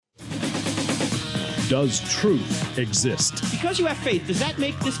Does truth exist? Because you have faith, does that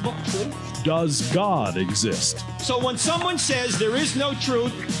make this book true? Does God exist? So when someone says there is no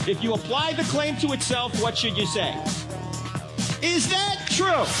truth, if you apply the claim to itself, what should you say? Is that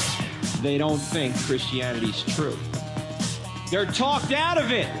true? They don't think Christianity's true. They're talked out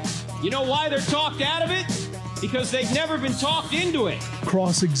of it. You know why they're talked out of it? Because they've never been talked into it.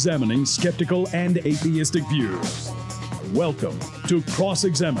 Cross-examining skeptical and atheistic views. Welcome to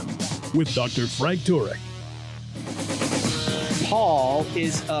Cross-Examine with Dr. Frank Turek. Paul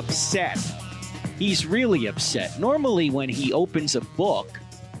is upset. He's really upset. Normally when he opens a book,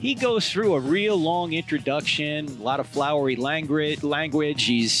 he goes through a real long introduction, a lot of flowery language.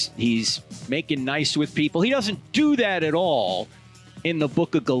 He's making nice with people. He doesn't do that at all in the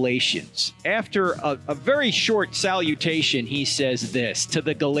book of Galatians. After a very short salutation, he says this to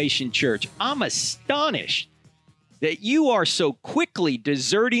the Galatian church: I'm astonished that you are so quickly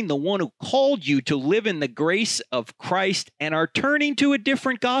deserting the one who called you to live in the grace of Christ and are turning to a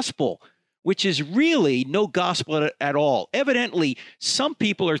different gospel, which is really no gospel at all. Evidently, some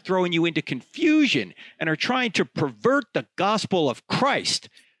people are throwing you into confusion and are trying to pervert the gospel of Christ.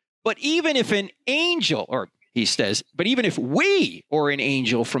 But even if an angel, or he says, but even if we or an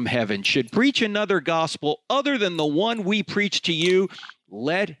angel from heaven should preach another gospel other than the one we preach to you,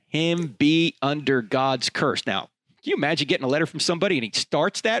 let him be under God's curse. Now, can you imagine getting a letter from somebody and he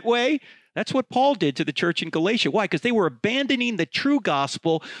starts that way? That's what Paul did to the church in Galatia. Why? Because they were abandoning the true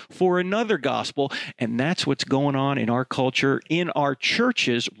gospel for another gospel. And that's what's going on in our culture, in our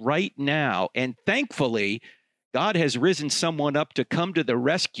churches right now. And thankfully, God has risen someone up to come to the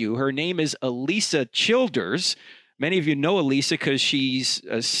rescue. Her name is Alisa Childers. Many of you know Alisa because she's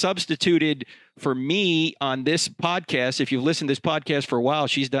substituted for me on this podcast. If you've listened to this podcast for a while,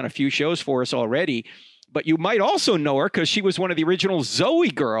 she's done a few shows for us already. But you might also know her because she was one of the original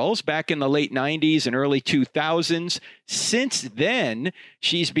Zoe girls back in the late 90s and early 2000s. Since then,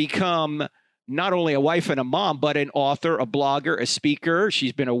 she's become not only a wife and a mom, but an author, a blogger, a speaker.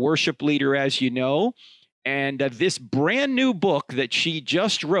 She's been a worship leader, as you know. And this brand new book that she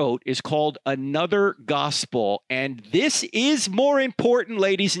just wrote is called Another Gospel. And this is more important,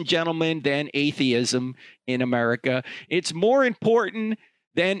 ladies and gentlemen, than atheism in America. It's more important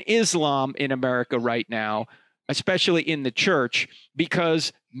than Islam in America right now, especially in the church,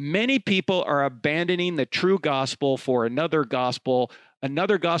 because many people are abandoning the true gospel for another gospel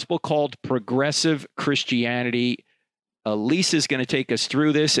called progressive Christianity. Alisa is going to take us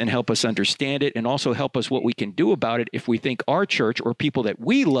through this and help us understand it and also help us what we can do about it if we think our church or people that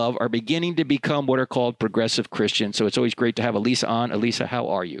we love are beginning to become what are called progressive Christians. So it's always great to have Alisa on. Alisa, how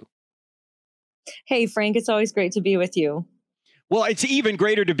are you? Hey, Frank, it's always great to be with you. Well, it's even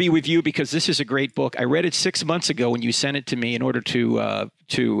greater to be with you because this is a great book. I read it 6 months ago when you sent it to me in order to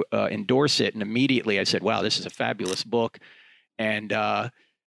endorse it. And immediately I said, wow, this is a fabulous book. And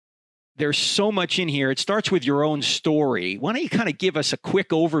there's so much in here. It starts with your own story. Why don't you kind of give us a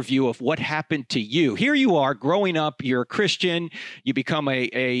quick overview of what happened to you? Here you are growing up. You're a Christian. You become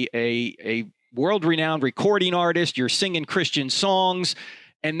a world-renowned recording artist. You're singing Christian songs.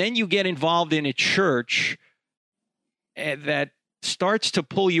 And then you get involved in a church that starts to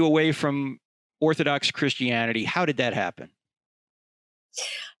pull you away from Orthodox Christianity. How did that happen?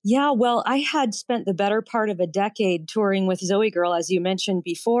 Yeah, well, I had spent the better part of a decade touring with Zoe Girl, as you mentioned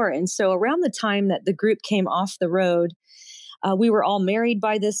before. And so around the time that the group came off the road, we were all married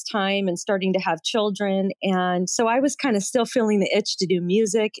by this time and starting to have children. And so I was kind of still feeling the itch to do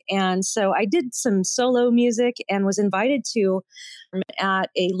music. And so I did some solo music and was invited to at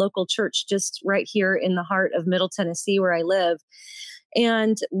a local church just right here in the heart of Middle Tennessee, where I live.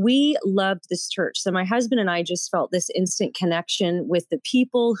 And we loved this church. So my husband and I just felt this instant connection with the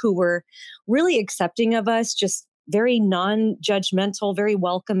people who were really accepting of us, just very non-judgmental, very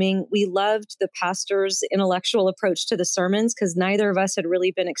welcoming. We loved the pastor's intellectual approach to the sermons because neither of us had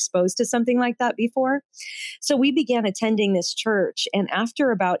really been exposed to something like that before. So we began attending this church. And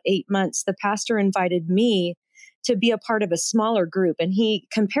after about 8 months, the pastor invited me to be a part of a smaller group. And he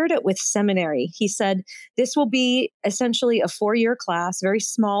compared it with seminary. He said, this will be essentially a 4-year class, very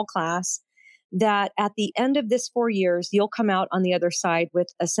small class, that at the end of this 4 years, you'll come out on the other side with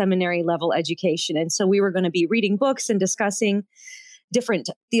a seminary level education. And so we were going to be reading books and discussing different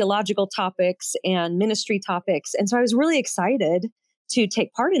theological topics and ministry topics. And so I was really excited to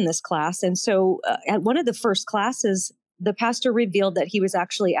take part in this class. And so at one of the first classes, the pastor revealed that he was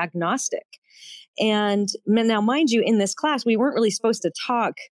actually agnostic. And now, mind you, in this class, we weren't really supposed to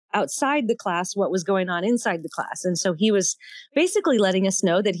talk outside the class what was going on inside the class. And so he was basically letting us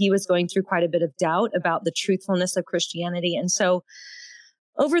know that he was going through quite a bit of doubt about the truthfulness of Christianity. And so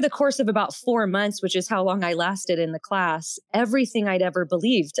over the course of about 4 months, which is how long I lasted in the class, everything I'd ever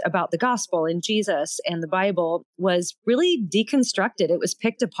believed about the gospel and Jesus and the Bible was really deconstructed. It was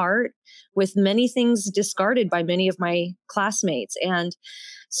picked apart, with many things discarded by many of my classmates. And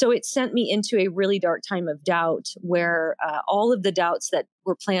so it sent me into a really dark time of doubt where all of the doubts that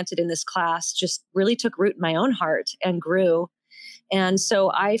were planted in this class just really took root in my own heart and grew. And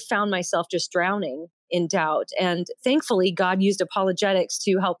so I found myself just drowning in doubt. And thankfully, God used apologetics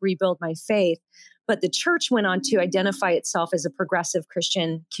to help rebuild my faith. But the church went on to identify itself as a progressive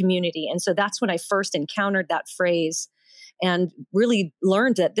Christian community. And so that's when I first encountered that phrase and really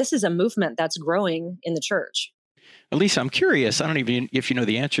learned that this is a movement that's growing in the church. Alisa, I'm curious. I don't even if you know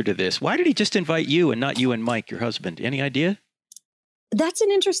the answer to this. Why did he just invite you and not you and Mike, your husband? Any idea? That's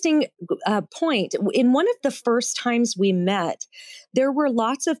an interesting point. In one of the first times we met, there were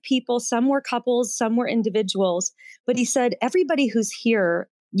lots of people. Some were couples, some were individuals. But he said, everybody who's here,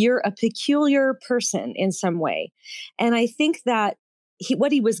 you're a peculiar person in some way. And I think that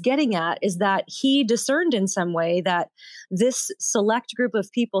what he was getting at is that he discerned in some way that this select group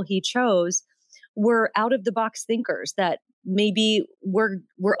of people he chose were out of the box thinkers, that maybe were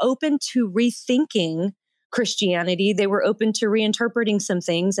open to rethinking Christianity. They were open to reinterpreting some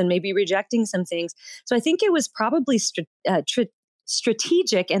things and maybe rejecting some things. So I think it was probably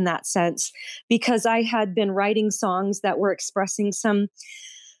strategic in that sense, because I had been writing songs that were expressing some,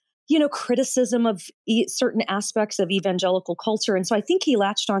 criticism of certain aspects of evangelical culture. And so I think he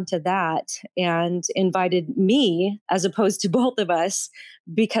latched onto that and invited me as opposed to both of us,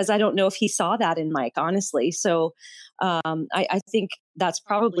 because I don't know if he saw that in Mike, honestly. So I think that's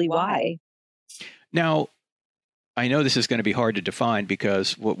probably why. Now, I know this is going to be hard to define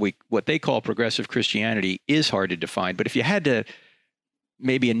because what they call progressive Christianity is hard to define. But if you had to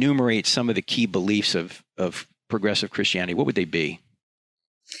maybe enumerate some of the key beliefs of progressive Christianity, what would they be?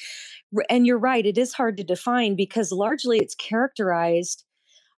 And you're right, it is hard to define because largely it's characterized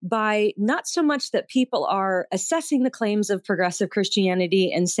by not so much that people are assessing the claims of progressive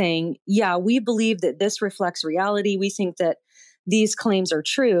Christianity and saying, yeah, we believe that this reflects reality. We think that these claims are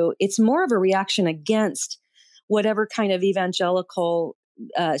true. It's more of a reaction against whatever kind of evangelical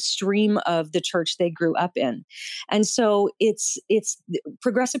stream of the church they grew up in. And so it's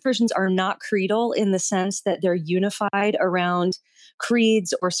progressive Christians are not creedal in the sense that they're unified around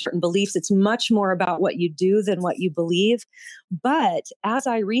creeds or certain beliefs. It's much more about what you do than what you believe. But as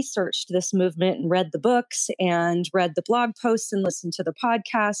I researched this movement and read the books and read the blog posts and listened to the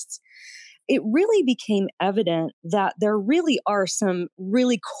podcasts, it really became evident that there really are some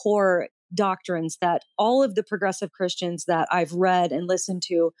really core doctrines that all of the progressive Christians that I've read and listened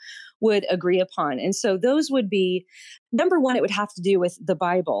to would agree upon. And so those would be, number one, it would have to do with the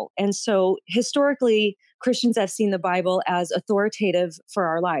Bible. And so historically, Christians have seen the Bible as authoritative for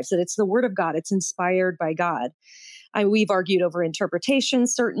our lives, that it's the Word of God, it's inspired by God. We've argued over interpretation,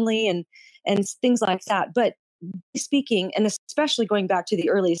 certainly, and things like that. But speaking, and especially going back to the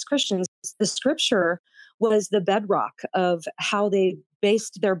earliest Christians, the Scripture was the bedrock of how they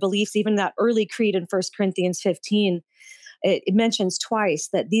based their beliefs. Even that early creed in 1 Corinthians 15, it mentions twice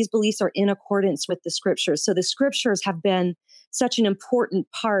that these beliefs are in accordance with the Scriptures. So the Scriptures have been such an important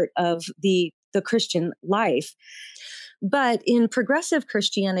part of the Christian life. But in progressive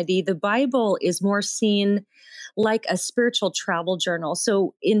Christianity, the Bible is more seen like a spiritual travel journal.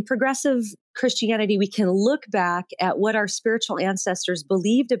 So in progressive Christianity, we can look back at what our spiritual ancestors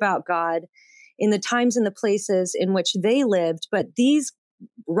believed about God in the times and the places in which they lived. But these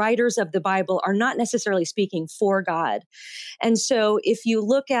writers of the Bible are not necessarily speaking for God. And so if you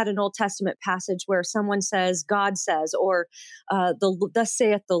look at an Old Testament passage where someone says, God says, or thus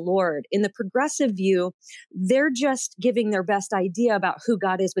saith the Lord, in the progressive view, they're just giving their best idea about who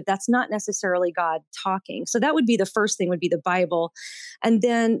God is, but that's not necessarily God talking. So that would be the first thing, would be the Bible. And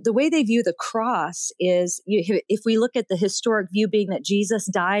then the way they view the cross is, if we look at the historic view being that Jesus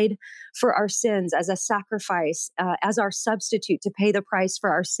died for our sins as a sacrifice, as our substitute to pay the price for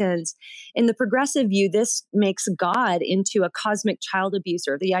our sins. In the progressive view, this makes God into a cosmic child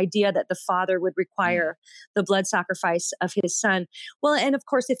abuser, the idea that the Father would require the blood sacrifice of his Son. Well, and of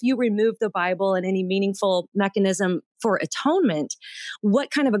course, if you remove the Bible and any meaningful mechanism for atonement, what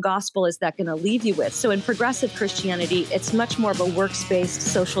kind of a gospel is that going to leave you with? So in progressive Christianity, it's much more of a works-based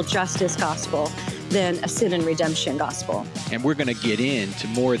social justice gospel than a sin and redemption gospel. And we're going to get into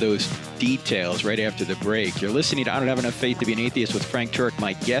more of those details right after the break. You're listening to I Don't Have Enough Faith to Be an Atheist with Frank Turek.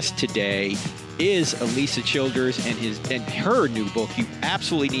 My guest today is Alisa Childers, and her new book you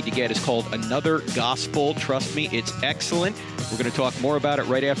absolutely need to get is called Another Gospel. Trust me, it's excellent. We're going to talk more about it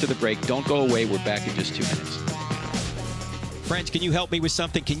right after the break. Don't go away. We're back in just 2 minutes. Friends, can you help me with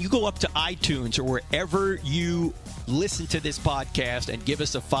something? Can you go up to iTunes or wherever you listen to this podcast and give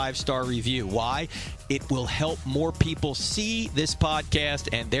us a 5-star review? Why? It will help more people see this podcast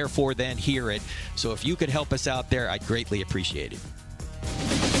and therefore then hear it. So if you could help us out there, I'd greatly appreciate it.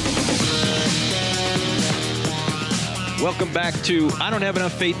 Welcome back to I Don't Have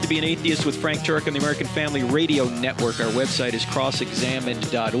Enough Faith to Be an Atheist with Frank Turek on the American Family Radio Network. Our website is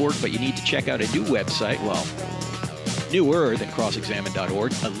crossexamined.org, but you need to check out a new website, well, newer than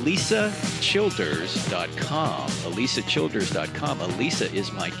crossexamined.org, AlisaChilders.com. AlisaChilders.com. Alisa is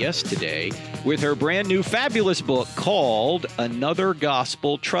my guest today with her brand new fabulous book called Another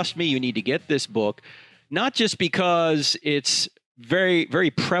Gospel. Trust me, you need to get this book, not just because it's very,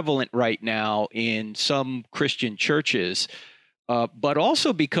 very prevalent right now in some Christian churches, but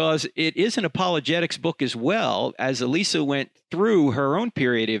also because it is an apologetics book as well. As Alisa went through her own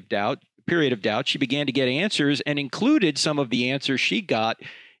period of doubt, she began to get answers and included some of the answers she got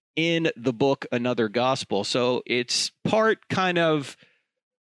in the book Another Gospel. So it's part kind of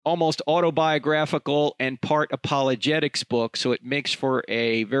almost autobiographical and part apologetics book, so it makes for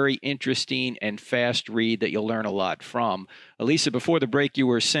a very interesting and fast read that you'll learn a lot from. Alisa, before the break, you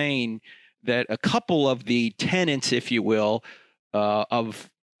were saying that a couple of the tenets, if you will, of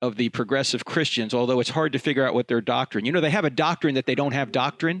the progressive Christians, although it's hard to figure out what their doctrine. You know, they have a doctrine that they don't have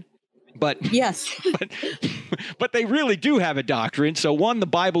doctrine. But yes, but they really do have a doctrine. So one, the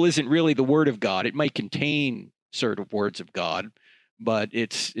Bible isn't really the Word of God. It might contain certain words of God, but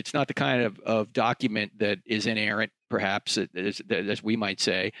it's not the kind of document that is inerrant, perhaps, as we might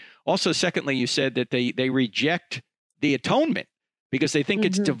say. Also, secondly, you said that they reject the atonement because they think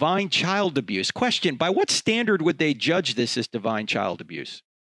it's divine child abuse. Question, by what standard would they judge this as divine child abuse?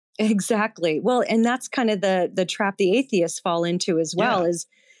 Exactly. Well, and that's kind of the trap the atheists fall into as well, is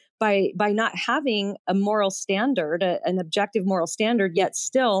by not having a moral standard, an objective moral standard, yet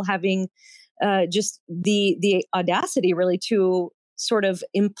still having just the audacity really to sort of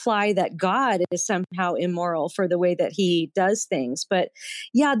imply that God is somehow immoral for the way that he does things. But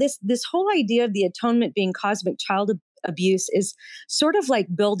yeah, this whole idea of the atonement being cosmic child abuse is sort of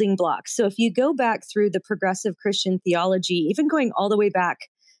like building blocks. So if you go back through the progressive Christian theology, even going all the way back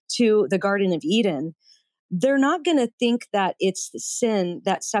to the Garden of Eden, they're not going to think that it's the sin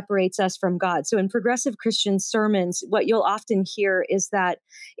that separates us from God. So in progressive Christian sermons, what you'll often hear is that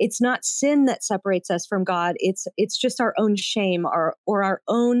it's not sin that separates us from God. It's just our own shame or our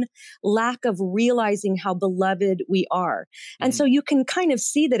own lack of realizing how beloved we are. And so you can kind of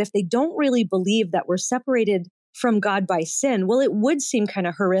see that if they don't really believe that we're separated from God by sin, well, it would seem kind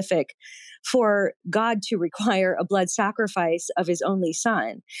of horrific for God to require a blood sacrifice of his only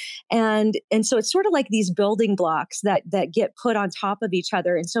son. And so it's sort of like these building blocks that get put on top of each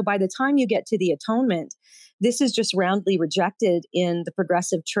other. And so by the time you get to the atonement, this is just roundly rejected in the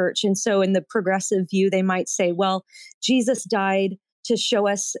progressive church. And so in the progressive view, they might say, well, Jesus died to show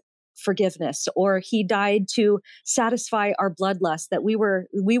us forgiveness, or he died to satisfy our bloodlust, that we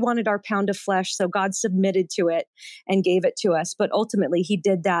wanted our pound of flesh, so God submitted to it and gave it to us. But ultimately he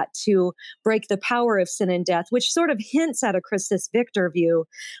did that to break the power of sin and death, which sort of hints at a Christus Victor view,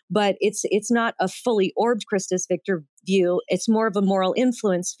 but it's not a fully orbed Christus Victor view. It's more of a moral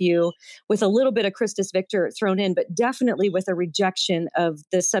influence view with a little bit of Christus Victor thrown in, but definitely with a rejection of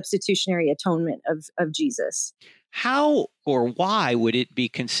the substitutionary atonement of Jesus. How or why would it be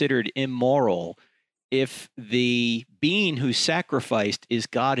considered immoral if the being who's sacrificed is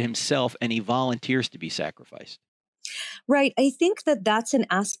God himself and he volunteers to be sacrificed? Right. I think that that's an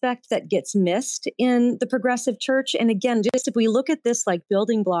aspect that gets missed in the progressive church. And again, just if we look at this like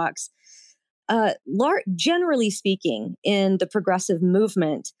building blocks, generally speaking, in the progressive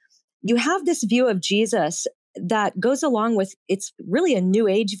movement, you have this view of Jesus that goes along with, it's really a new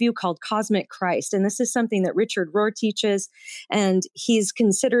age view called cosmic Christ. And this is something that Richard Rohr teaches. And he's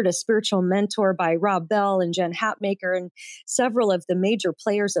considered a spiritual mentor by Rob Bell and Jen Hatmaker and several of the major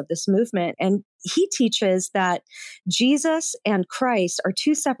players of this movement. And he teaches that Jesus and Christ are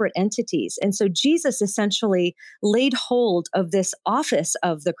two separate entities. And so Jesus essentially laid hold of this office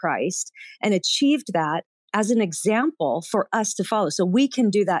of the Christ and achieved that as an example for us to follow. So we can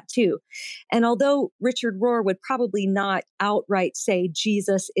do that too. And although Richard Rohr would probably not outright say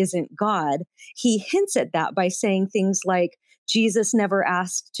Jesus isn't God, he hints at that by saying things like, Jesus never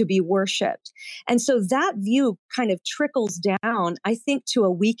asked to be worshiped. And so that view kind of trickles down, I think, to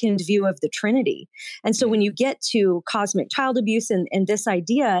a weakened view of the Trinity. And so when you get to cosmic child abuse and this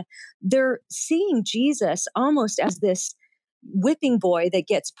idea, they're seeing Jesus almost as this whipping boy that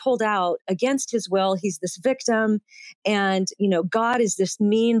gets pulled out against his will. He's this victim, and God is this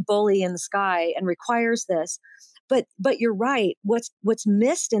mean bully in the sky and requires this. But you're right. What's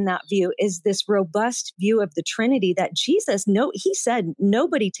missed in that view is this robust view of the Trinity that Jesus, no, he said,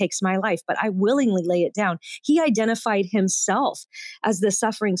 nobody takes my life, but I willingly lay it down. He identified himself as the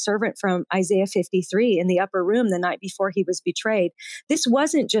suffering servant from Isaiah 53 in the upper room the night before he was betrayed. This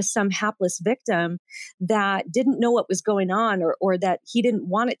wasn't just some hapless victim that didn't know what was going on, or that he didn't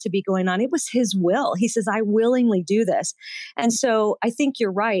want it to be going on. It was his will. He says, I willingly do this. And so I think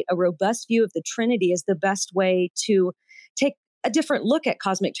you're right. A robust view of the Trinity is the best way to take a different look at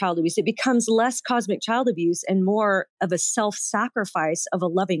cosmic child abuse. It becomes less cosmic child abuse and more of a self-sacrifice of a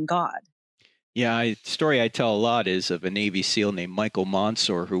loving God. Yeah, the story I tell a lot is of a Navy SEAL named Michael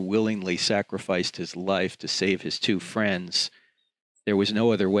Monsor who willingly sacrificed his life to save his two friends. There was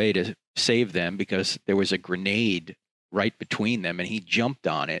no other way to save them because there was a grenade right between them and he jumped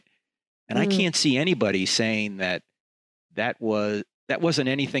on it. And I can't see anybody saying that wasn't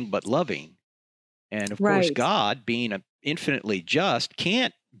anything but loving. And of course, God, being infinitely just,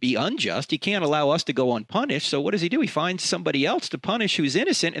 can't be unjust. He can't allow us to go unpunished. So what does he do? He finds somebody else to punish who's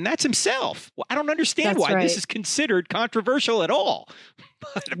innocent, and that's himself. Well, I don't understand why this is considered controversial at all.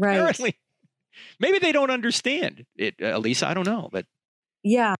 But apparently, maybe they don't understand it, Alisa. I don't know. But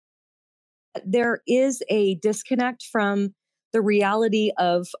yeah, there is a disconnect from the reality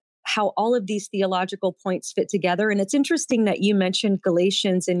of how all of these theological points fit together. And it's interesting that you mentioned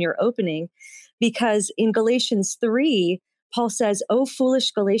Galatians in your opening, because in Galatians 3, Paul says, "Oh,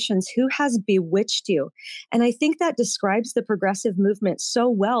 foolish Galatians, who has bewitched you?" And I think that describes the progressive movement so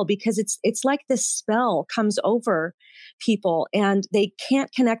well, because it's like this spell comes over people and they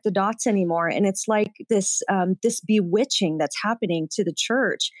can't connect the dots anymore. And it's like this bewitching that's happening to the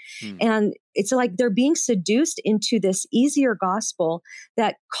church. And it's like they're being seduced into this easier gospel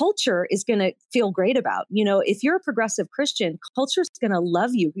that culture is going to feel great about. You know, if you're a progressive Christian, culture's going to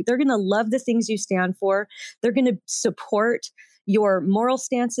love you. They're going to love the things you stand for. They're going to support your moral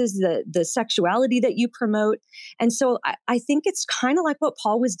stances, the sexuality that you promote. And so I think it's kind of like what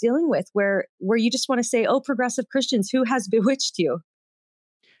Paul was dealing with, where you just want to say, "Oh, progressive Christians, who has bewitched you?"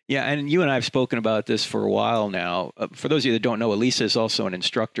 Yeah, and you and I have spoken about this for a while now. For those of you that don't know, Alisa is also an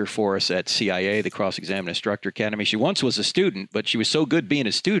instructor for us at CIA, the Cross-Examine Instructor Academy. She once was a student, but she was so good being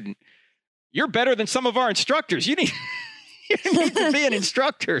a student. You're better than some of our instructors. You need to be an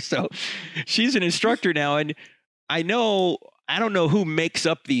instructor. So she's an instructor now. And I don't know who makes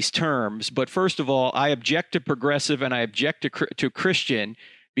up these terms, but first of all, I object to progressive and I object to Christian,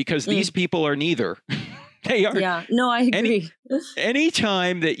 because these people are neither. They are. Yeah, no, I agree.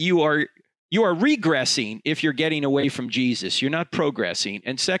 Anytime that you are regressing if you're getting away from Jesus, you're not progressing.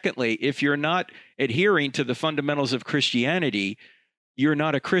 And secondly, if you're not adhering to the fundamentals of Christianity, you're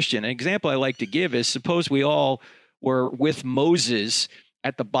not a Christian. An example I like to give is, suppose we all were with Moses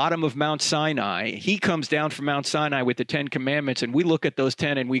at the bottom of Mount Sinai. He comes down from Mount Sinai with the 10 Commandments, and we look at those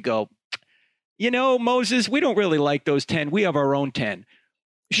 10 and we go, you know, Moses, we don't really like those 10. We have our own 10.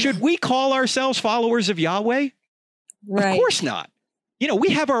 Should we call ourselves followers of Yahweh? Right. Of course not. You know, we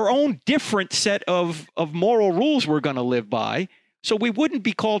have our own different set of moral rules we're going to live by. So we wouldn't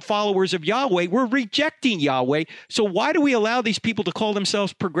be called followers of Yahweh. We're rejecting Yahweh. So why do we allow these people to call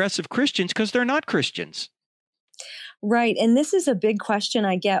themselves progressive Christians? Because they're not Christians. Right. And this is a big question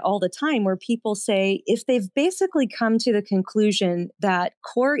I get all the time, where people say, if they've basically come to the conclusion that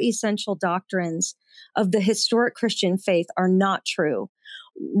core essential doctrines of the historic Christian faith are not true,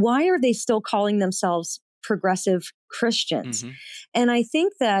 why are they still calling themselves progressive Christians? And I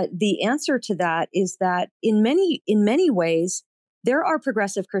think that the answer to that is that in many ways, there are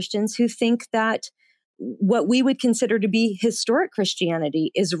progressive Christians who think that what we would consider to be historic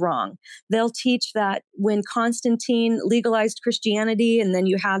Christianity is wrong. They'll teach that when Constantine legalized Christianity and then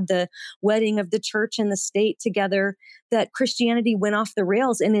you had the wedding of the church and the state together, that Christianity went off the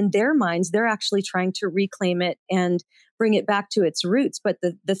rails. And in their minds, they're actually trying to reclaim it and bring it back to its roots. But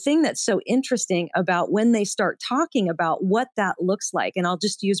the thing that's so interesting about when they start talking about what that looks like, and I'll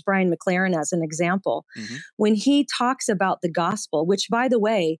just use Brian McLaren as an example, when he talks about the gospel, which, by the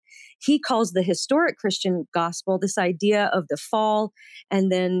way, he calls the historic Christian gospel, this idea of the fall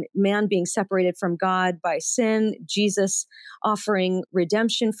and then man being separated from God by sin, Jesus offering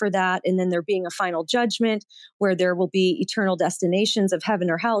redemption for that, and then there being a final judgment where there will be eternal destinations of heaven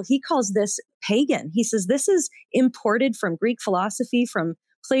or hell. He calls this pagan. He says this is imported from Greek philosophy, from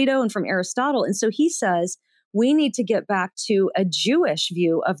Plato and from Aristotle. And so he says we need to get back to a Jewish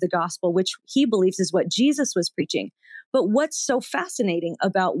view of the gospel, which he believes is what Jesus was preaching. But what's so fascinating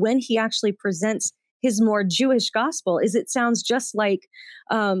about when he actually presents his more Jewish gospel is it sounds just like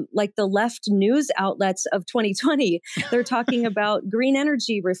the left news outlets of 2020. They're talking about green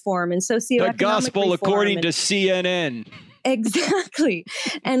energy reform and socioeconomic The gospel reform according to CNN. Exactly.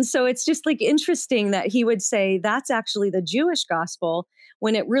 And so it's just like interesting that he would say that's actually the Jewish gospel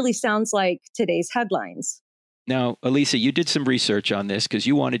when it really sounds like today's headlines. Now, Alisa, you did some research on this because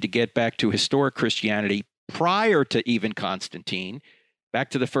you wanted to get back to historic Christianity prior to even Constantine, back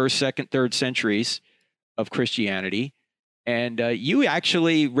to the first, second, third centuries of Christianity. And you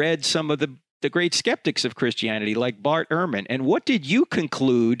actually read some of the great skeptics of Christianity, like Bart Ehrman. And what did you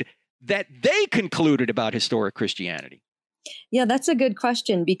conclude that they concluded about historic Christianity? Yeah, that's a good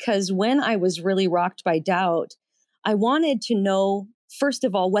question, because when I was really rocked by doubt, I wanted to know, first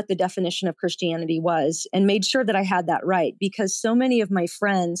of all, what the definition of Christianity was, and made sure that I had that right, because so many of my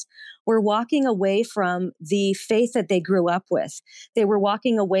friends were walking away from the faith that they grew up with. They were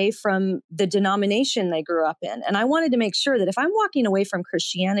walking away from the denomination they grew up in. And I wanted to make sure that if I'm walking away from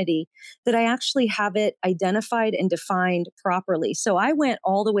Christianity, that I actually have it identified and defined properly. So I went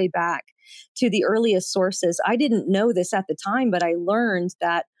all the way back to the earliest sources. I didn't know this at the time, but I learned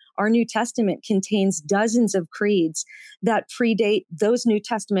that our New Testament contains dozens of creeds that predate those New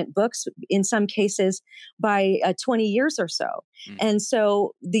Testament books, in some cases by 20 years or so. Mm. And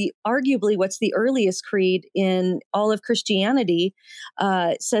so arguably what's the earliest creed in all of Christianity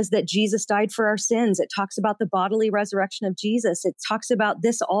says that Jesus died for our sins. It talks about the bodily resurrection of Jesus. It talks about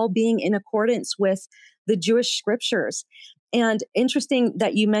this all being in accordance with the Jewish scriptures. And interesting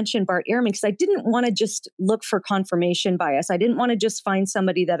that you mentioned Bart Ehrman, because I didn't want to just look for confirmation bias. I didn't want to just find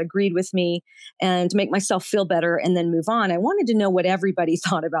somebody that agreed with me and make myself feel better and then move on. I wanted to know what everybody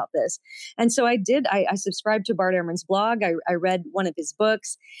thought about this. And so I did. I subscribed to Bart Ehrman's blog. I read one of his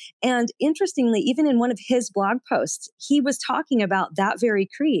books. And interestingly, even in one of his blog posts, he was talking about that very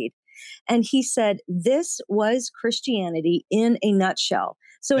creed. And he said, this was Christianity in a nutshell.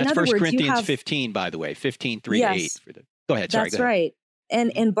 So that's in other 1 words, Corinthians you have 15, by the way, 15, 3 yes, to 8. For the, go ahead. Sorry, that's go ahead. right.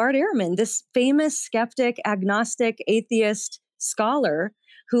 And Bart Ehrman, this famous skeptic, agnostic, atheist scholar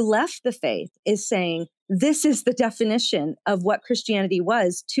who left the faith, is saying this is the definition of what Christianity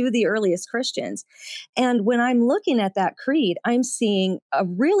was to the earliest Christians. And when I'm looking at that creed, I'm seeing a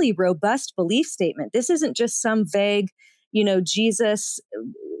really robust belief statement. This isn't just some vague, Jesus,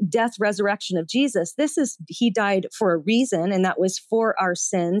 death, resurrection of Jesus. He died for a reason, and that was for our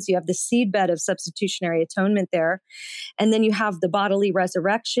sins. You have the seedbed of substitutionary atonement there. And then you have the bodily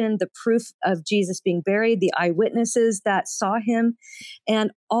resurrection, the proof of Jesus being buried, the eyewitnesses that saw him,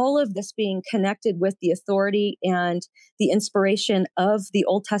 and all of this being connected with the authority and the inspiration of the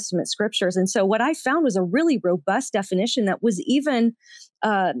Old Testament scriptures. And so what I found was a really robust definition that was even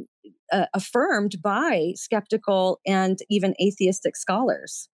affirmed by skeptical and even atheistic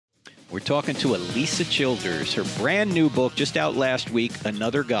scholars. We're talking to Alisa Childers. Her brand new book, just out last week,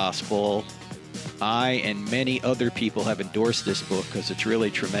 Another Gospel. I and many other people have endorsed this book because it's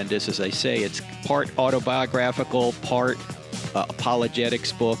really tremendous. As I say, it's part autobiographical, part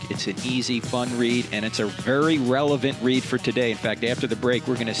apologetics book. It's an easy, fun read, and it's a very relevant read for today. In fact, after the break,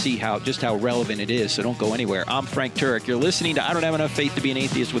 we're going to see just how relevant it is, so don't go anywhere. I'm Frank Turek. You're listening to I Don't Have Enough Faith to Be an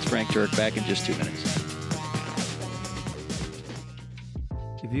Atheist with Frank Turek. Back in just 2 minutes.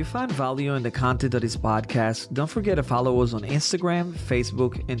 If you find value in the content of this podcast, don't forget to follow us on Instagram,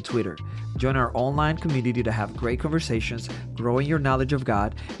 Facebook, and Twitter. Join our online community to have great conversations, grow in your knowledge of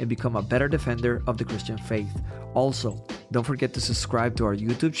God, and become a better defender of the Christian faith. Also, don't forget to subscribe to our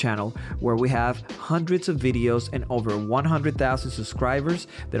YouTube channel, where we have hundreds of videos and over 100,000 subscribers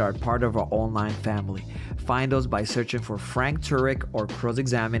that are part of our online family. Find us by searching for Frank Turek or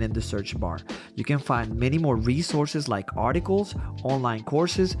Cross-Examine in the search bar. You can find many more resources like articles, online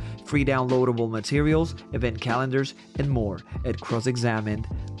courses, free downloadable materials, event calendars, and more at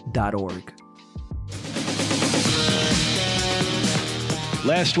crossexamined.org.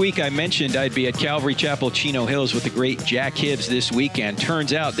 Last week, I mentioned I'd be at Calvary Chapel, Chino Hills with the great Jack Hibbs this weekend.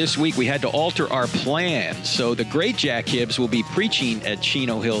 Turns out this week we had to alter our plans. So the great Jack Hibbs will be preaching at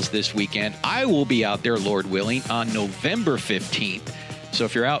Chino Hills this weekend. I will be out there, Lord willing, on November 15th. So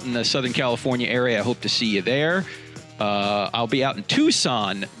if you're out in the Southern California area, I hope to see you there. I'll be out in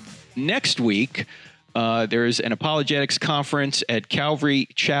Tucson next week. There's an apologetics conference at Calvary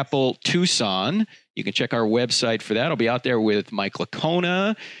Chapel, Tucson. You can check our website for that. I'll be out there with Mike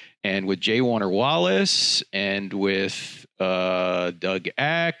Lacona and with J. Warner Wallace and with Doug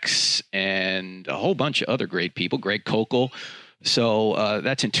Axe and a whole bunch of other great people, Greg Kokel. So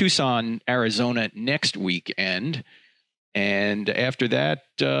that's in Tucson, Arizona next weekend. And after that,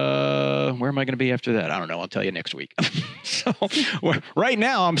 where am I going to be after that? I don't know. I'll tell you next week. So right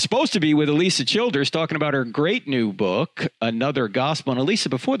now, I'm supposed to be with Alisa Childers talking about her great new book, Another Gospel. And Alisa,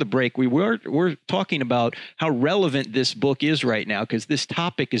 before the break, we're talking about how relevant this book is right now, because this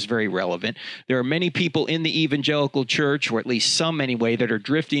topic is very relevant. There are many people in the evangelical church, or at least some anyway, that are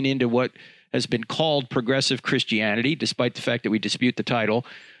drifting into what has been called progressive Christianity, despite the fact that we dispute the title.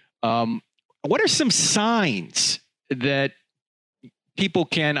 What are some signs that people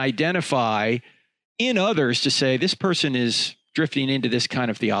can identify in others to say this person is drifting into this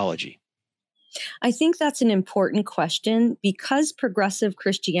kind of theology? I think that's an important question because progressive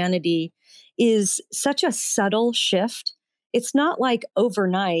Christianity is such a subtle shift. It's not like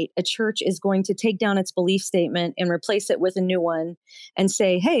overnight a church is going to take down its belief statement and replace it with a new one and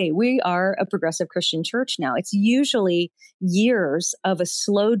say, hey, we are a progressive Christian church now. It's usually years of a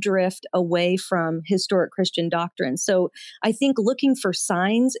slow drift away from historic Christian doctrine. So I think looking for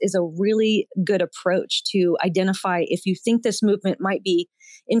signs is a really good approach to identify if you think this movement might be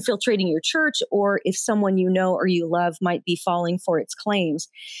infiltrating your church or if someone you know or you love might be falling for its claims.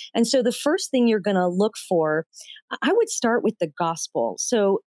 And so the first thing you're going to look for, I would start with the gospel.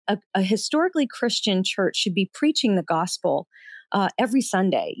 So a historically Christian church should be preaching the gospel every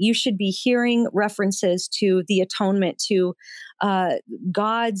Sunday. You should be hearing references to the atonement, to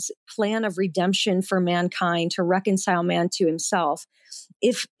God's plan of redemption for mankind, to reconcile man to himself.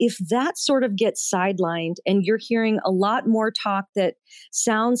 If that sort of gets sidelined and you're hearing a lot more talk that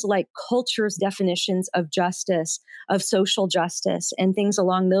sounds like culture's definitions of justice, of social justice, and things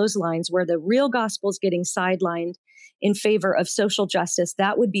along those lines, where the real gospel is getting sidelined in favor of social justice,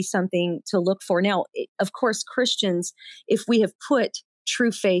 that would be something to look for. Now, of course, Christians, if we have put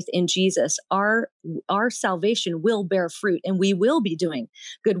true faith in Jesus, our salvation will bear fruit and we will be doing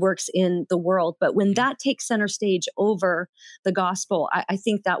good works in the world. But when that takes center stage over the gospel, I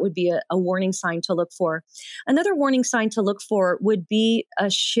think that would be a warning sign to look for. Another warning sign to look for would be a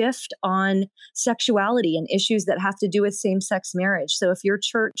shift on sexuality and issues that have to do with same-sex marriage. So if your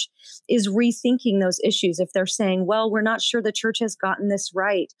church is rethinking those issues, if they're saying, well, we're not sure the church has gotten this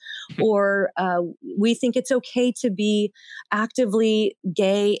right, or we think it's okay to be actively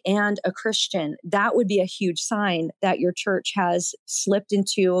gay and a Christian, that would be a huge sign that your church has slipped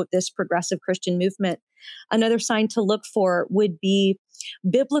into this progressive Christian movement. Another sign to look for would be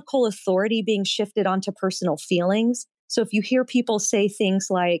biblical authority being shifted onto personal feelings. So if you hear people say things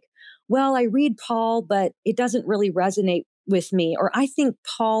like, well, I read Paul, but it doesn't really resonate with me, or I think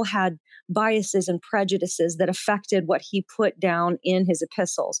Paul had biases and prejudices that affected what he put down in his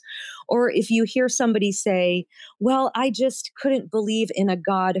epistles. Or if you hear somebody say, well, I just couldn't believe in a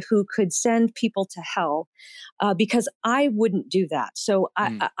God who could send people to hell because I wouldn't do that. So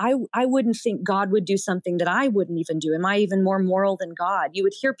I wouldn't think God would do something that I wouldn't even do. Am I even more moral than God? You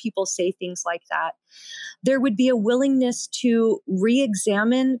would hear people say things like that. There would be a willingness to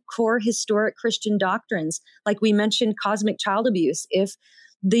re-examine core historic Christian doctrines. Like we mentioned, cosmic child abuse. If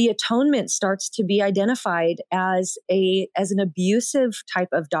the atonement starts to be identified as an abusive type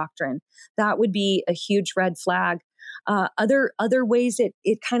of doctrine, that would be a huge red flag. Other ways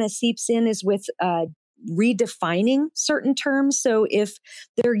it kind of seeps in is with redefining certain terms. So if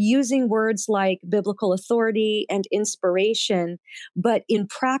they're using words like biblical authority and inspiration, but in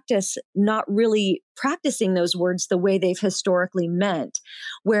practice, not really practicing those words the way they've historically meant,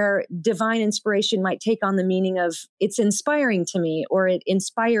 where divine inspiration might take on the meaning of it's inspiring to me, or it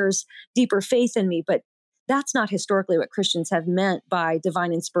inspires deeper faith in me, but that's not historically what Christians have meant by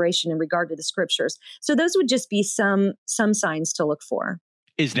divine inspiration in regard to the scriptures. So those would just be some signs to look for.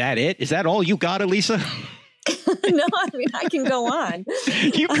 Is that it? Is that all you got, Alisa? No, I mean, I can go on.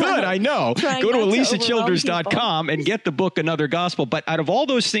 You could, I know. Go to AlisaChilders.com and get the book, Another Gospel. But out of all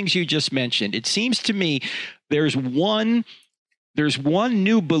those things you just mentioned, it seems to me there's one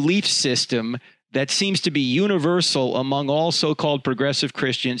new belief system that seems to be universal among all so-called progressive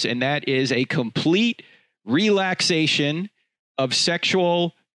Christians, and that is a complete relaxation of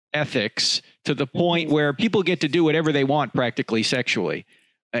sexual ethics to the point where people get to do whatever they want practically sexually.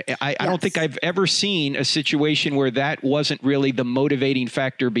 I don't think I've ever seen a situation where that wasn't really the motivating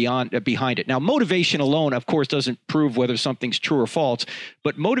factor behind it. Now, motivation alone, of course, doesn't prove whether something's true or false,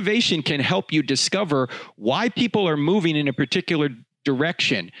 but motivation can help you discover why people are moving in a particular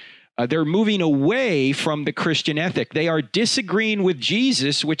direction. They're moving away from the Christian ethic. They are disagreeing with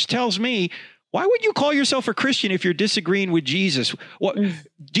Jesus, which tells me, why would you call yourself a Christian if you're disagreeing with Jesus? What,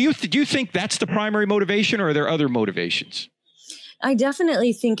 do you think that's the primary motivation, or are there other motivations? I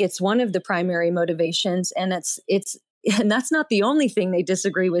definitely think it's one of the primary motivations, and it's and that's not the only thing they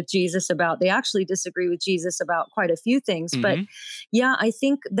disagree with Jesus about. They actually disagree with Jesus about quite a few things. But yeah, I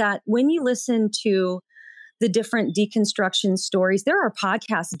think that when you listen to the different deconstruction stories, there are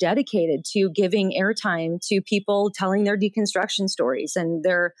podcasts dedicated to giving airtime to people telling their deconstruction stories and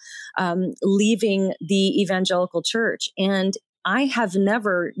their leaving the evangelical church. And I have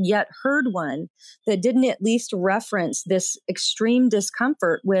never yet heard one that didn't at least reference this extreme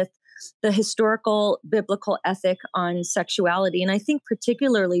discomfort with the historical biblical ethic on sexuality. And I think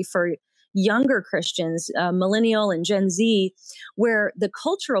particularly for younger Christians, millennial and Gen Z, where the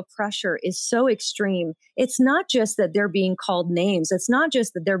cultural pressure is so extreme. It's not just that they're being called names. It's not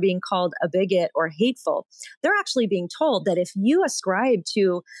just that they're being called a bigot or hateful. They're actually being told that if you ascribe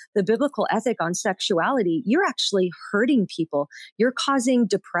to the biblical ethic on sexuality, you're actually hurting people. You're causing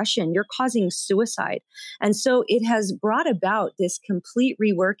depression. You're causing suicide. And so it has brought about this complete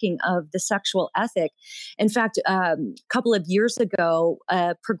reworking of the sexual ethic. In fact, a couple of years ago,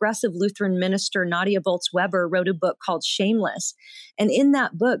 a progressive Lutheran minister, Nadia Bolz-Weber, wrote a book called Shameless. And in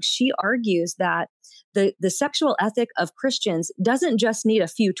that book, she argues that the sexual ethic of Christians doesn't just need a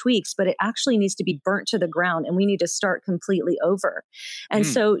few tweaks, but it actually needs to be burnt to the ground, and we need to start completely over. And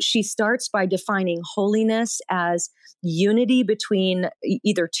so she starts by defining holiness as unity between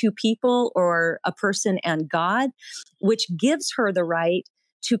either two people or a person and God, which gives her the right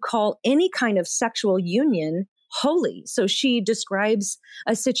to call any kind of sexual union holy. So she describes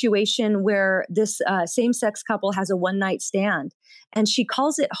a situation where this same-sex couple has a one-night stand, and she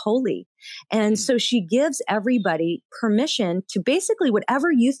calls it holy. And so she gives everybody permission to basically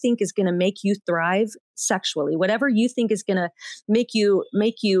whatever you think is going to make you thrive sexually, whatever you think is going to make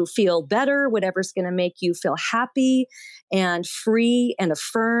you feel better, whatever's going to make you feel happy and free and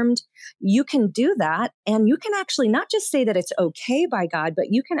affirmed, you can do that. And you can actually not just say that it's okay by God, but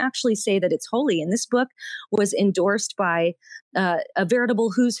you can actually say that it's holy. And this book was endorsed by a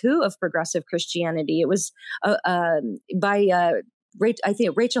veritable who's who of progressive Christianity. It was by I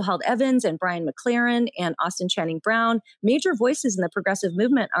think Rachel Held Evans and Brian McLaren and Austin Channing Brown. Major voices in the progressive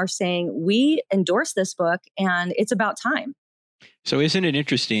movement are saying, we endorse this book and it's about time. So isn't it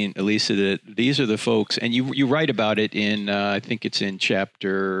interesting, Alisa, that these are the folks, and you write about it in, I think it's in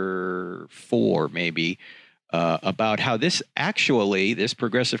chapter 4, maybe, about how this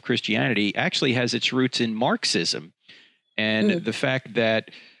progressive Christianity actually has its roots in Marxism. And the fact that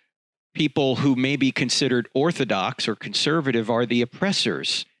people who may be considered orthodox or conservative are the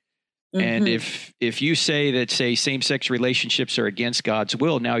oppressors. And if you say that, say, same-sex relationships are against God's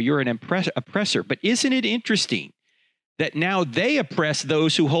will, now you're an oppressor. But isn't it interesting that now they oppress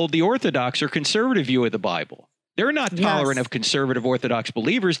those who hold the orthodox or conservative view of the Bible? They're not tolerant of conservative orthodox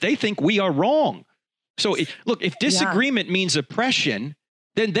believers. They think we are wrong. So look, if disagreement means oppression,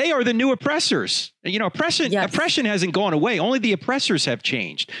 then they are the new oppressors. You know, oppression hasn't gone away. Only the oppressors have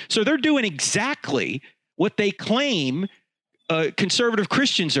changed. So they're doing exactly what they claim conservative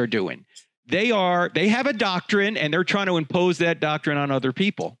Christians are doing. They have a doctrine, and they're trying to impose that doctrine on other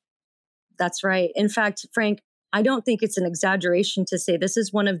people. That's right. In fact, Frank, I don't think it's an exaggeration to say this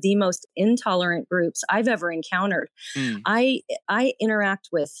is one of the most intolerant groups I've ever encountered. I interact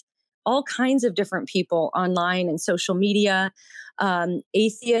with all kinds of different people online and social media,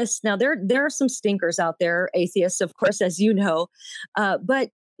 atheists. Now, there are some stinkers out there, atheists, of course, as you know, but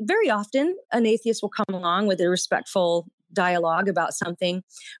very often an atheist will come along with a respectful dialogue about something.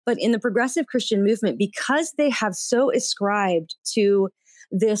 But in the progressive Christian movement, because they have so ascribed to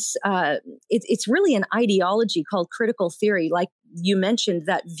this, it's really an ideology called critical theory, like you mentioned,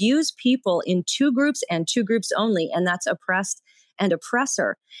 that views people in two groups and two groups only, and that's oppressed and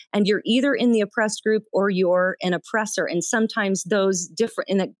oppressor. And you're either in the oppressed group or you're an oppressor. And sometimes those different,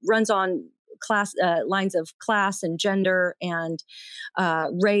 and it runs on class lines of class and gender and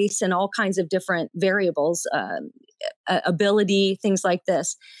race and all kinds of different variables, ability, things like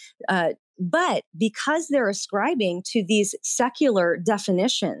this. But because they're ascribing to these secular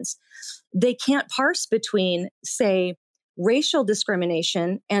definitions, they can't parse between, say, racial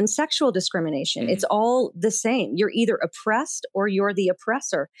discrimination and sexual discrimination. It's all the same. You're either oppressed or you're the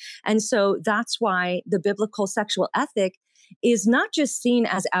oppressor. And so that's why the biblical sexual ethic is not just seen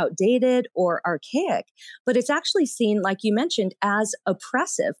as outdated or archaic, but it's actually seen, like you mentioned, as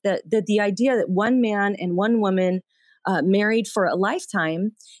oppressive. The idea that one man and one woman married for a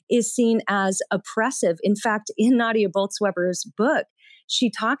lifetime is seen as oppressive. In fact, in Nadia Bolz-Weber's book, she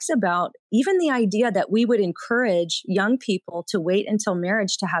talks about even the idea that we would encourage young people to wait until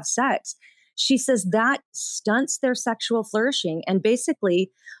marriage to have sex. She says that stunts their sexual flourishing and basically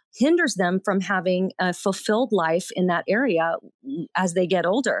hinders them from having a fulfilled life in that area as they get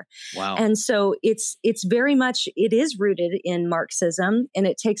older. Wow. And so it's very much, it is rooted in Marxism, and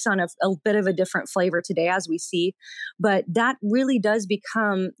it takes on a bit of a different flavor today, as we see, but that really does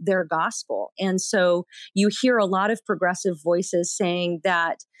become their gospel. And so you hear a lot of progressive voices saying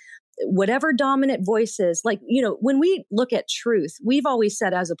that whatever dominant voices, like, when we look at truth, we've always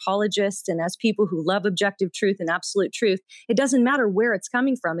said, as apologists and as people who love objective truth and absolute truth, it doesn't matter where it's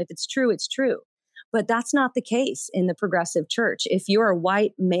coming from. If it's true, it's true. But that's not the case in the progressive church. If you're a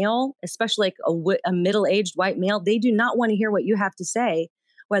white male, especially like a middle-aged white male, they do not want to hear what you have to say,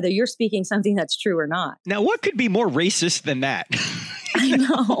 whether you're speaking something that's true or not. Now, what could be more racist than that? I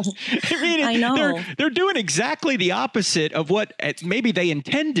know. I know. They're doing exactly the opposite of what maybe they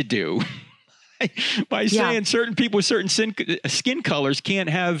intend to do by saying certain people with certain skin colors can't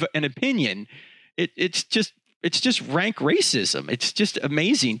have an opinion. It's just rank racism. It's just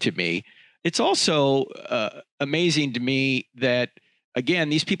amazing to me. It's also amazing to me that, again,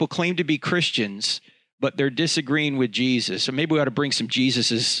 these people claim to be Christians, but they're disagreeing with Jesus. So maybe we ought to bring some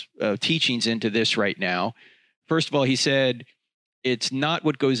Jesus's teachings into this right now. First of all, he said, it's not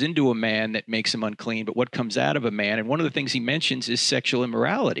what goes into a man that makes him unclean, but what comes out of a man. And one of the things he mentions is sexual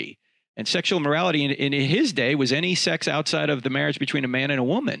immorality. And sexual immorality in his day was any sex outside of the marriage between a man and a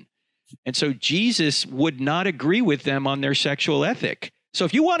woman. And so Jesus would not agree with them on their sexual ethic. So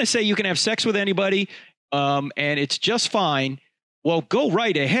if you want to say you can have sex with anybody and it's just fine, well, go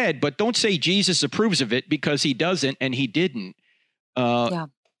right ahead, but don't say Jesus approves of it, because he doesn't and he didn't.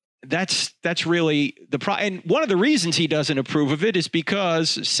 That's really the problem. And one of the reasons he doesn't approve of it is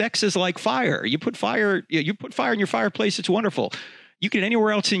because sex is like fire. You put fire in your fireplace, it's wonderful. You get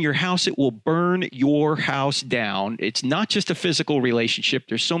anywhere else in your house, it will burn your house down. It's not just a physical relationship.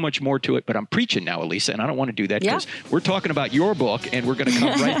 There's so much more to it, but I'm preaching now, Alisa, and I don't want to do that because we're talking about your book and we're going to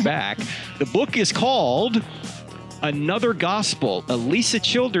come right back. The book is called Another Gospel. Alisa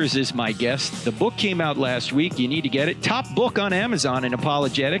Childers is my guest. The book came out last week. You need to get it. Top book on Amazon in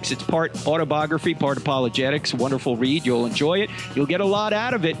apologetics. It's part autobiography, part apologetics. Wonderful read. You'll enjoy it. You'll get a lot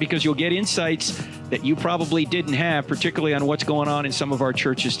out of it because you'll get insights that you probably didn't have, particularly on what's going on in some of our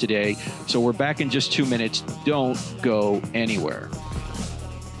churches today. So we're back in just 2 minutes. Don't go anywhere.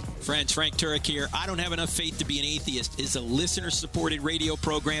 Friends, Frank Turek here. I Don't Have Enough Faith to Be an Atheist is a listener-supported radio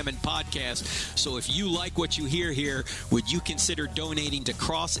program and podcast. So if you like what you hear here, would you consider donating to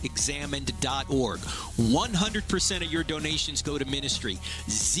crossexamined.org? 100% of your donations go to ministry,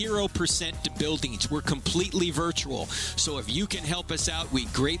 0% to buildings. We're completely virtual. So if you can help us out, we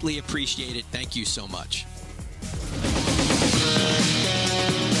greatly appreciate it. Thank you so much.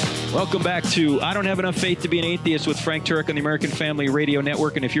 Welcome back to I Don't Have Enough Faith to Be an Atheist with Frank Turek on the American Family Radio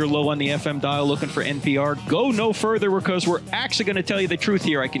Network. And if you're low on the FM dial looking for NPR, go no further, because we're actually going to tell you the truth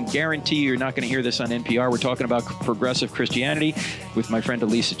here. I can guarantee you're not going to hear this on NPR. We're talking about progressive Christianity with my friend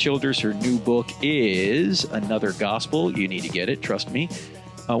Alisa Childers. Her new book is Another Gospel. You need to get it. Trust me.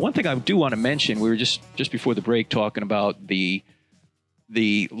 One thing I do want to mention, we were just before the break talking about the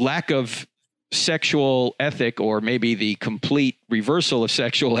lack of sexual ethic, or maybe the complete reversal of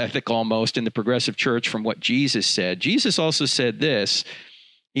sexual ethic almost in the progressive church from what Jesus said. Jesus also said this.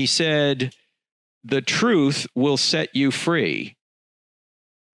 He said, the truth will set you free.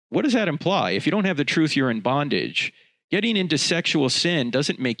 What does that imply? If you don't have the truth, you're in bondage. Getting into sexual sin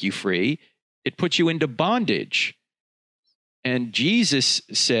doesn't make you free. It puts you into bondage. And Jesus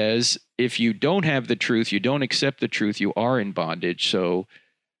says, if you don't have the truth, you don't accept the truth, you are in bondage. So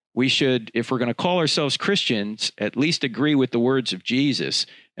we should, if we're going to call ourselves Christians, at least agree with the words of Jesus.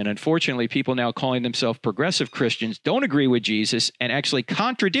 And unfortunately, people now calling themselves progressive Christians don't agree with Jesus and actually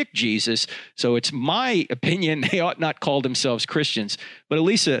contradict Jesus. So it's my opinion they ought not call themselves Christians. But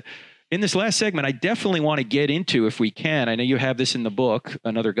Alisa, in this last segment, I definitely want to get into, if we can, I know you have this in the book,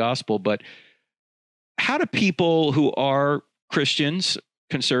 Another Gospel, but how do people who are Christians,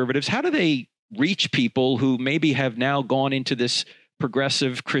 conservatives, how do they reach people who maybe have now gone into this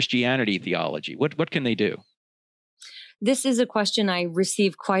progressive Christianity theology? What can they do? This is a question I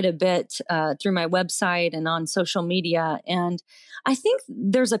receive quite a bit through my website and on social media. And I think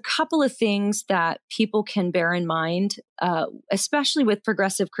there's a couple of things that people can bear in mind, especially with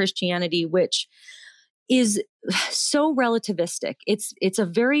progressive Christianity, which is so relativistic. It's a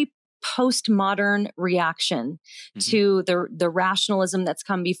very postmodern reaction to the rationalism that's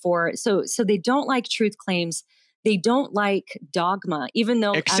come before. So they don't like truth claims. They don't like dogma, even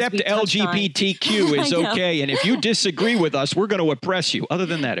though except LGBTQ is okay. And if you disagree with us, we're going to oppress you. Other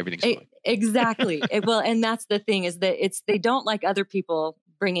than that, everything's fine. Exactly. Well, and that's the thing, is that they don't like other people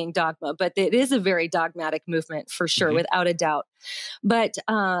bringing dogma, but it is a very dogmatic movement for sure, without a doubt. But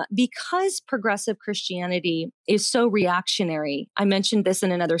because progressive Christianity is so reactionary, I mentioned this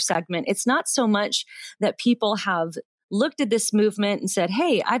in another segment, it's not so much that people have looked at this movement and said,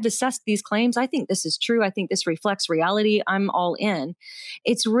 hey, I've assessed these claims. I think this is true. I think this reflects reality. I'm all in.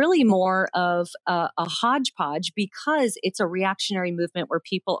 It's really more of a hodgepodge because it's a reactionary movement where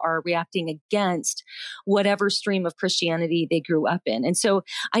people are reacting against whatever stream of Christianity they grew up in. And so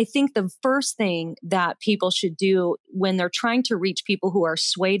I think the first thing that people should do when they're trying to reach people who are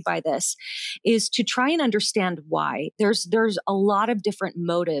swayed by this is to try and understand why. There's a lot of different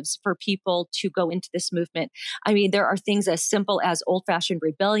motives for people to go into this movement. I mean, there are things as simple as old-fashioned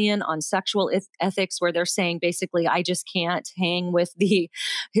rebellion on sexual ethics, where they're saying basically, I just can't hang with the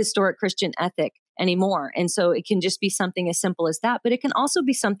historic Christian ethic anymore. And so it can just be something as simple as that, but it can also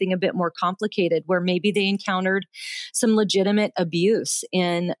be something a bit more complicated where maybe they encountered some legitimate abuse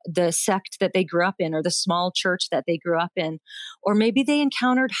in the sect that they grew up in or the small church that they grew up in, or maybe they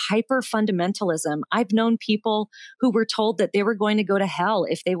encountered hyper fundamentalism. I've known people who were told that they were going to go to hell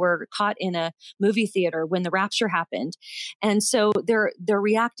if they were caught in a movie theater when the rapture happened. And so they're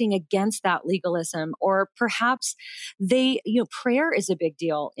reacting against that legalism, or perhaps prayer is a big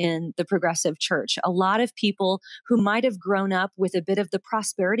deal in the progressive church. A lot of people who might have grown up with a bit of the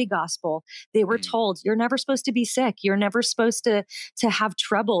prosperity gospel, they were told, you're never supposed to be sick. You're never supposed to have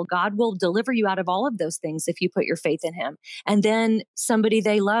trouble. God will deliver you out of all of those things if you put your faith in him. And then somebody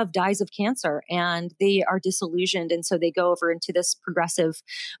they love dies of cancer and they are disillusioned. And so they go over into this progressive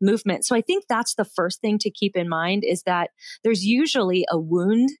movement. So I think that's the first thing to keep in mind, is that there's usually a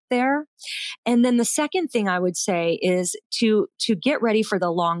wound there. And then the second thing I would say is to get ready for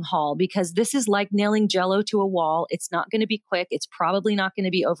the long haul, because this is like nailing Jell-O to a wall. It's not going to be quick. It's probably not going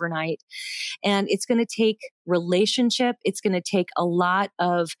to be overnight. And it's going to take relationship. It's going to take a lot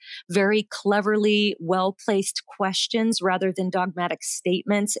of very cleverly well-placed questions rather than dogmatic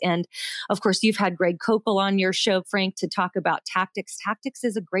statements. And of course, you've had Greg Koppel on your show, Frank, to talk about Tactics. Tactics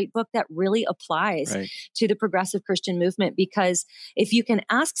is a great book that really applies to the progressive Christian movement, because if you can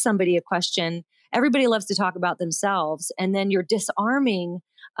ask somebody a question, everybody loves to talk about themselves, and then you're disarming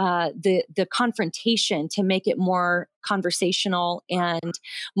the confrontation to make it more conversational and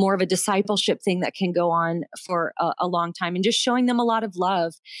more of a discipleship thing that can go on for a long time, and just showing them a lot of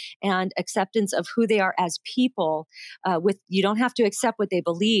love and acceptance of who they are as people. You don't have to accept what they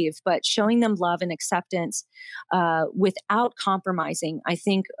believe, but showing them love and acceptance without compromising, I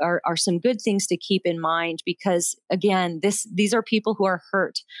think are some good things to keep in mind, because again, these are people who are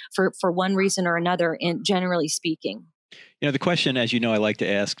hurt for one reason or another, and generally speaking. The question, as you know, I like to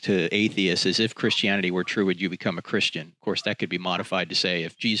ask to atheists is, if Christianity were true, would you become a Christian? Of course, that could be modified to say,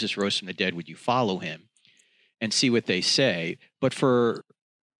 if Jesus rose from the dead, would you follow him? And see what they say. But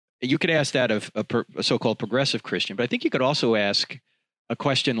you could ask that of a so-called progressive Christian, but I think you could also ask a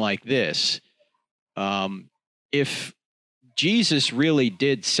question like this. If Jesus really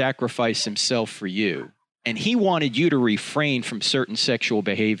did sacrifice himself for you, and he wanted you to refrain from certain sexual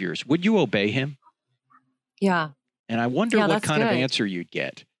behaviors, would you obey him? Yeah. And I wonder what kind of answer you'd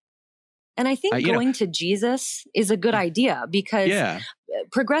get. And I think going to Jesus is a good idea, because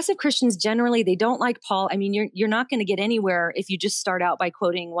progressive Christians generally, they don't like Paul. I mean, you're not going to get anywhere if you just start out by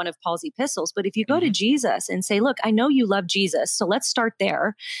quoting one of Paul's epistles. But if you go to Jesus and say, look, I know you love Jesus, so let's start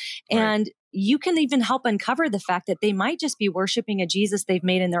there. And you can even help uncover the fact that they might just be worshiping a Jesus they've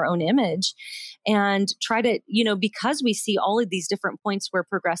made in their own image, and try to, because we see all of these different points where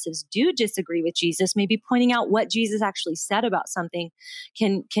progressives do disagree with Jesus, maybe pointing out what Jesus actually said about something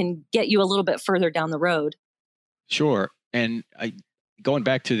can get you a little bit further down the road. Sure. And going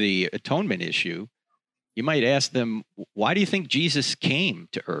back to the atonement issue, you might ask them, why do you think Jesus came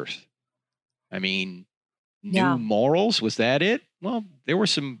to earth? I mean, new morals, was that it? Well, there were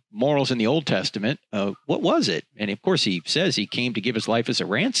some morals in the Old Testament. What was it? And of course, he says he came to give his life as a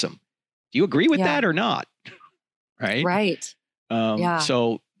ransom. Do you agree with that or not? Right.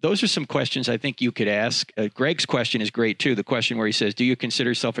 So those are some questions I think you could ask. Greg's question is great too. The question where he says, do you consider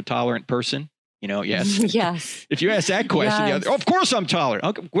yourself a tolerant person? Yes. Yes. If you ask that question, of course I'm tolerant.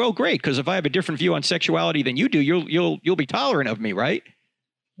 Okay, well, great. Because if I have a different view on sexuality than you do, you'll be tolerant of me, right?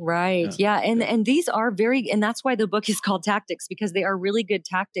 Right. Yeah. And these are and that's why the book is called Tactics, because they are really good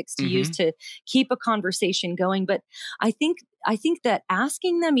tactics to use to keep a conversation going. But I think that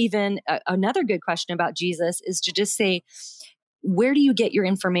asking them even another good question about Jesus is to just say, where do you get your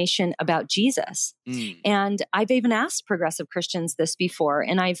information about Jesus? And I've even asked progressive Christians this before,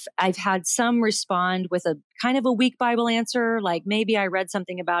 and I've had some respond with a kind of a weak Bible answer, like maybe I read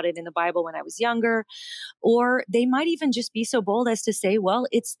something about it in the Bible when I was younger, or they might even just be so bold as to say, well,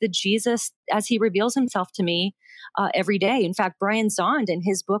 it's the Jesus as he reveals himself to me every day. In fact, Brian Zond, in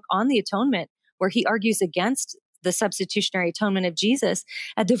his book on the atonement, where he argues against the substitutionary atonement of Jesus,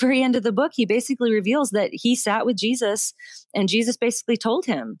 at the very end of the book, he basically reveals that he sat with Jesus and Jesus basically told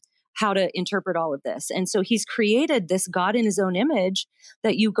him how to interpret all of this. And so he's created this God in his own image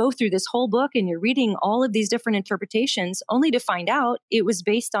that you go through this whole book and you're reading all of these different interpretations only to find out it was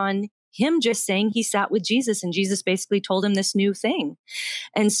based on him just saying he sat with Jesus and Jesus basically told him this new thing.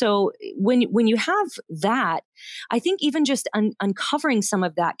 And so when you have that, I think even just uncovering some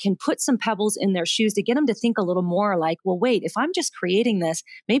of that can put some pebbles in their shoes to get them to think a little more like, well, wait, if I'm just creating this,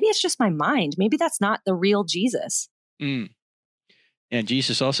 maybe it's just my mind. Maybe that's not the real Jesus. And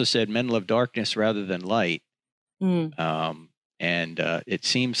Jesus also said, men love darkness rather than light. It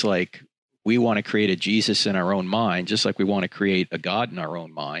seems like we want to create a Jesus in our own mind, just like we want to create a God in our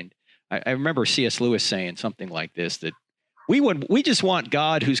own mind. I remember C.S. Lewis saying something like this, that we just want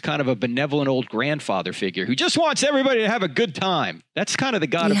God who's kind of a benevolent old grandfather figure who just wants everybody to have a good time. That's kind of the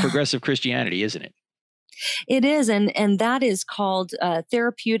God of progressive Christianity, isn't it? It is. And that is called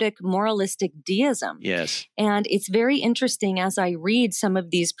therapeutic moralistic deism. Yes. And it's very interesting as I read some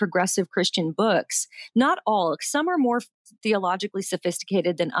of these progressive Christian books, not all, some are more theologically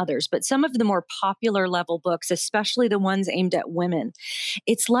sophisticated than others, but some of the more popular level books, especially the ones aimed at women,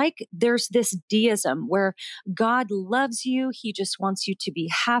 it's like there's this deism where God loves you. He just wants you to be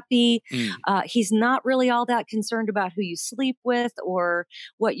happy. He's not really all that concerned about who you sleep with or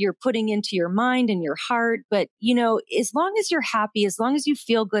what you're putting into your mind and your heart. But, you know, as long as you're happy, as long as you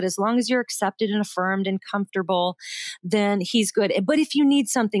feel good, as long as you're accepted and affirmed and comfortable, then he's good. But if you need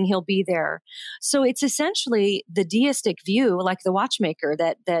something, he'll be there. So it's essentially the deistic view, like the watchmaker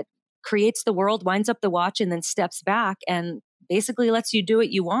that creates the world, winds up the watch, and then steps back and basically lets you do what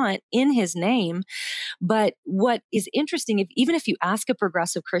you want in his name. But what is interesting, even if you ask a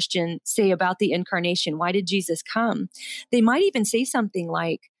progressive Christian, say about the incarnation, why did Jesus come? They might even say something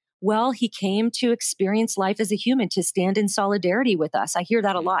like, well, he came to experience life as a human, to stand in solidarity with us. I hear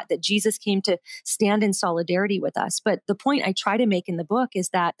that a lot, that Jesus came to stand in solidarity with us. But the point I try to make in the book is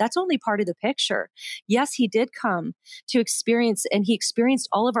that that's only part of the picture. Yes, he did come to experience, and he experienced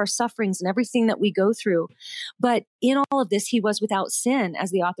all of our sufferings and everything that we go through. But in all of this, he was without sin,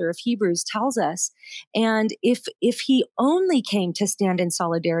 as the author of Hebrews tells us. And if he only came to stand in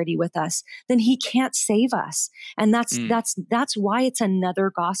solidarity with us, then he can't save us. And that's why it's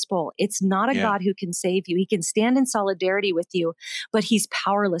another gospel. It's not a God who can save you. He can stand in solidarity with you, but he's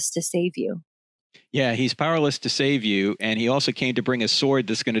powerless to save you. Yeah, he's powerless to save you. And he also came to bring a sword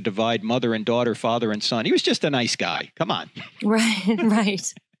that's going to divide mother and daughter, father and son. He was just a nice guy. Come on.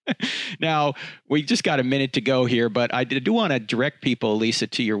 Right. Now, we just got a minute to go here, but I do want to direct people,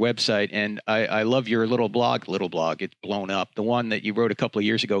 Alisa, to your website. And I love your little blog. It's blown up. The one that you wrote a couple of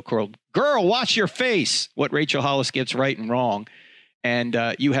years ago called Girl, Watch Your Face, What Rachel Hollis Gets Right and Wrong. And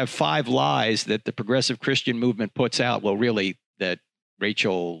you have 5 lies that the progressive Christian movement puts out. Well, really, that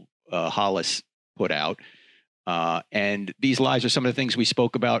Rachel Hollis put out. And these lies are some of the things we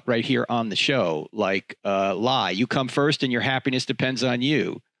spoke about right here on the show, like lie, you come first and your happiness depends on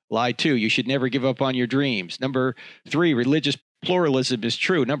you. Lie 2, you should never give up on your dreams. Number 3, religious pluralism is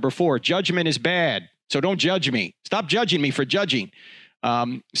true. Number 4, judgment is bad, so don't judge me. Stop judging me for judging.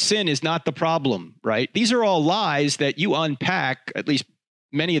 Sin is not the problem, right? These are all lies that you unpack, at least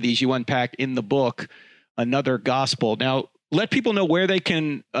many of these you unpack in the book, Another Gospel. Now, let people know where they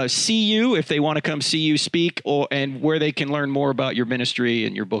can see you if they want to come see you speak, and where they can learn more about your ministry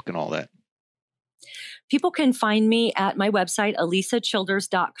and your book and all that. People can find me at my website,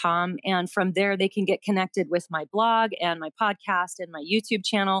 alisachilders.com. And from there, they can get connected with my blog and my podcast and my YouTube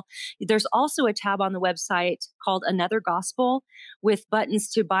channel. There's also a tab on the website called Another Gospel with buttons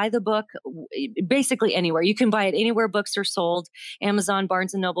to buy the book, basically anywhere. You can buy it anywhere books are sold. Amazon,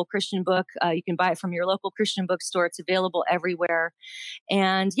 Barnes & Noble, Christian Book. You can buy it from your local Christian bookstore. It's available everywhere.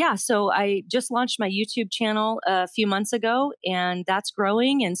 And yeah, so I just launched my YouTube channel a few months ago, and that's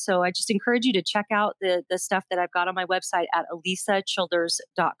growing. And so I just encourage you to check out the stuff that I've got on my website at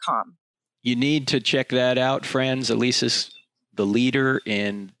alisachilders.com. You need to check that out, friends. Alisa's the leader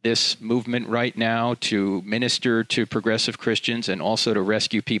in this movement right now to minister to progressive Christians and also to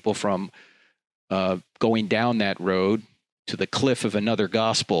rescue people from going down that road to the cliff of another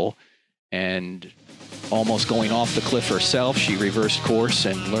gospel, and almost going off the cliff herself. She reversed course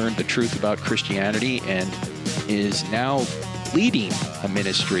and learned the truth about Christianity and is now leading a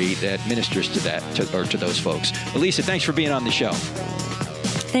ministry that ministers to that, to those folks. Alisa, thanks for being on the show.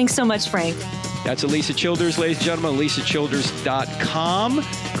 Thanks so much, Frank. That's Alisa Childers, ladies and gentlemen, AlisaChilders.com.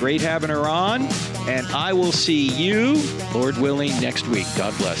 Great having her on. And I will see you, Lord willing, next week.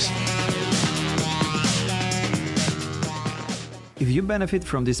 God bless. If you benefit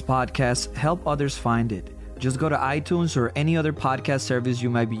from this podcast, help others find it. Just go to iTunes or any other podcast service you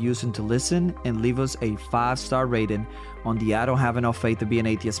might be using to listen and leave us a 5-star rating on the I Don't Have Enough Faith to Be an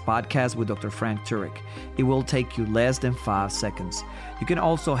Atheist podcast with Dr. Frank Turek. It will take you less than 5 seconds. You can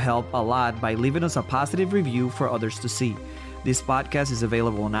also help a lot by leaving us a positive review for others to see. This podcast is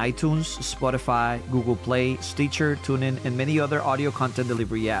available on iTunes, Spotify, Google Play, Stitcher, TuneIn, and many other audio content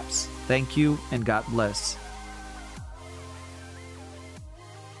delivery apps. Thank you and God bless.